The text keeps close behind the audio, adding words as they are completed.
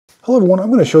Hello everyone, I'm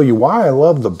going to show you why I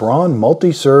love the BRAUN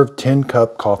Multiserve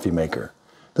 10-cup coffee maker.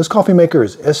 This coffee maker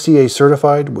is SCA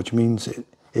certified, which means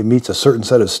it meets a certain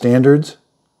set of standards.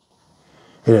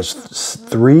 It has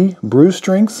 3 brew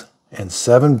strengths and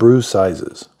 7 brew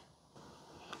sizes.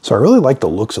 So I really like the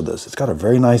looks of this. It's got a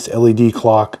very nice LED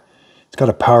clock. It's got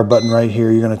a power button right here.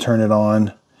 You're going to turn it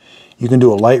on. You can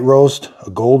do a light roast,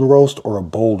 a gold roast, or a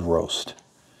bold roast.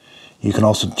 You can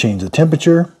also change the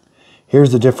temperature.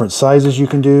 Here's the different sizes you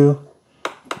can do,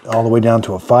 all the way down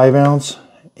to a 5 ounce,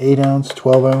 8 ounce,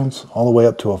 12 ounce, all the way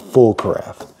up to a full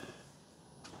carafe.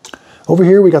 Over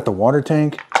here we got the water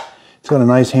tank. It's got a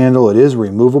nice handle. It is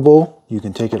removable. You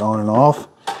can take it on and off.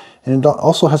 And it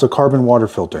also has a carbon water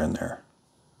filter in there.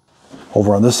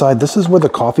 Over on this side, this is where the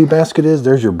coffee basket is.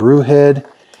 There's your brew head.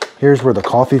 Here's where the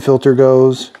coffee filter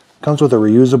goes. Comes with a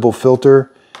reusable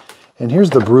filter. And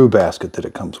here's the brew basket that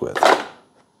it comes with.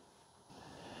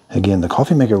 Again, the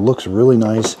coffee maker looks really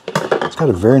nice. It's got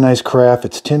a very nice carafe.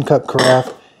 It's 10-cup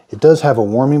carafe. It does have a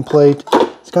warming plate.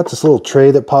 It's got this little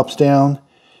tray that pops down.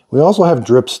 We also have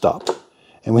drip stop.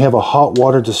 And we have a hot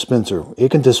water dispenser.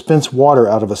 It can dispense water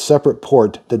out of a separate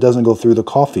port that doesn't go through the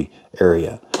coffee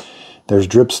area. There's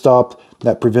drip stop.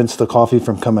 That prevents the coffee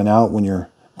from coming out when you're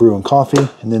brewing coffee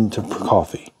and then to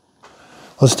coffee.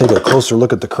 Let's take a closer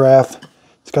look at the carafe.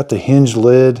 It's got the hinged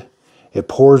lid. It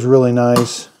pours really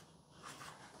nice.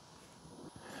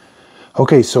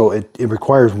 Okay, so it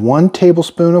requires 1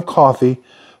 tablespoon of coffee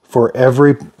for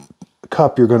every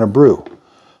cup you're going to brew.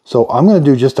 So I'm going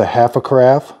to do just a half a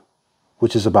carafe,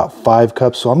 which is about 5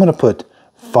 cups. So I'm going to put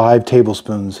 5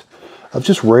 tablespoons of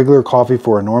just regular coffee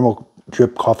for a normal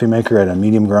drip coffee maker at a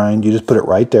medium grind. You just put it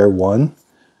right there, 1.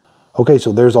 Okay,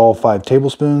 so there's all 5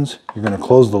 tablespoons. You're going to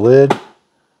close the lid.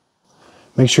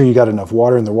 Make sure you got enough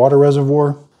water in the water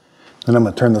reservoir. Then I'm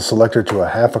going to turn the selector to a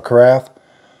half a carafe.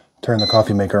 Turn the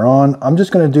coffee maker on. I'm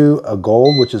just going to do a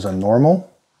gold, which is a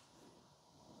normal.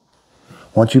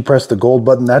 Once you press the gold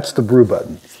button, that's the brew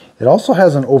button. It also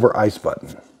has an over ice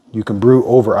button. You can brew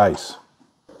over ice.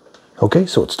 Okay,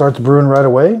 so it starts brewing right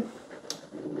away.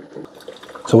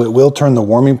 So it will turn the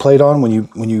warming plate on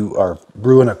when you are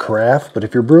brewing a carafe, but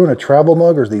if you're brewing a travel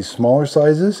mug or these smaller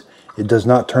sizes, it does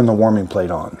not turn the warming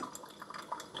plate on.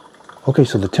 Okay,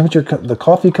 so the temperature, the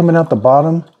coffee coming out the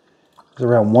bottom is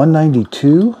around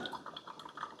 192.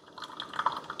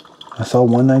 I saw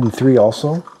 193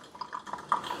 also.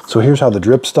 So here's how the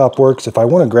drip stop works. If I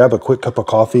want to grab a quick cup of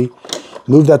coffee,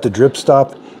 move that to drip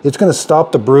stop. It's going to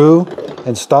stop the brew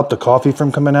and stop the coffee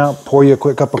from coming out. Pour you a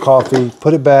quick cup of coffee,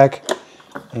 put it back,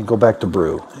 and go back to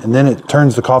brew. And then it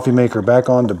turns the coffee maker back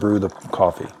on to brew the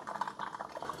coffee.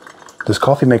 This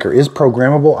coffee maker is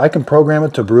programmable. I can program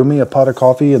it to brew me a pot of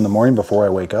coffee in the morning before I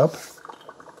wake up.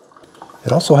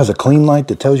 It also has a clean light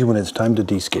that tells you when it's time to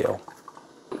descale.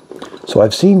 So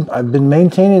I've been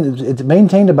maintaining, it's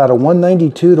maintained about a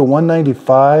 192 to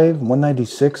 195,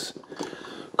 196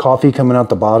 coffee coming out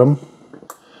the bottom.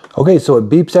 Okay, so it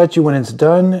beeps at you when it's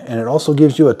done, and it also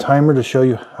gives you a timer to show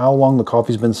you how long the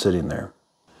coffee's been sitting there.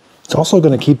 It's also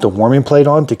going to keep the warming plate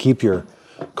on to keep your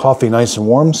coffee nice and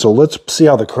warm. So let's see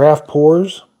how the carafe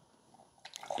pours.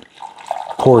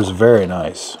 Pours very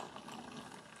nice.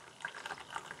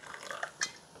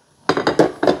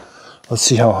 Let's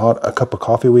see how hot a cup of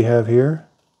coffee we have here.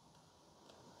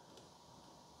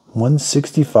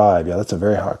 165. Yeah, that's a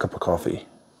very hot cup of coffee.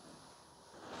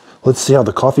 Let's see how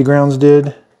the coffee grounds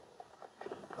did.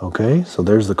 Okay, so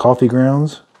there's the coffee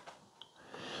grounds.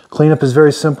 Cleanup is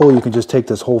very simple. You can just take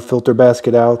this whole filter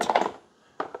basket out.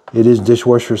 It is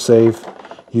dishwasher safe.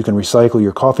 You can recycle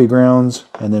your coffee grounds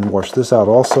and then wash this out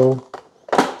also.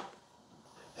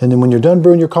 And then when you're done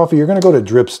brewing your coffee, you're going to go to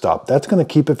drip stop. That's going to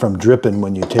keep it from dripping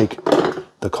when you take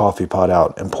the coffee pot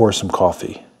out and pour some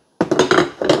coffee.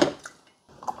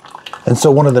 And so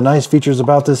one of the nice features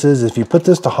about this is if you put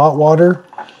this to hot water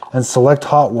and select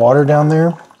hot water down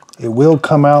there, it will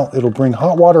come out, it'll bring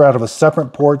hot water out of a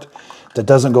separate port that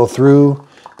doesn't go through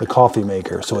the coffee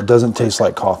maker, so it doesn't taste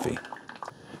like coffee.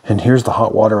 And here's the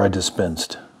hot water I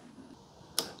dispensed.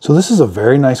 So this is a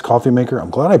very nice coffee maker. I'm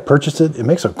glad I purchased it. It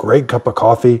makes a great cup of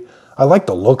coffee. I like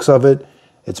the looks of it.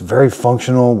 It's very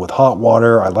functional with hot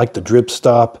water. I like the drip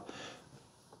stop.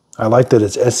 I like that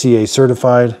it's SCA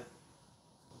certified.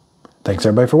 Thanks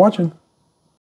everybody for watching.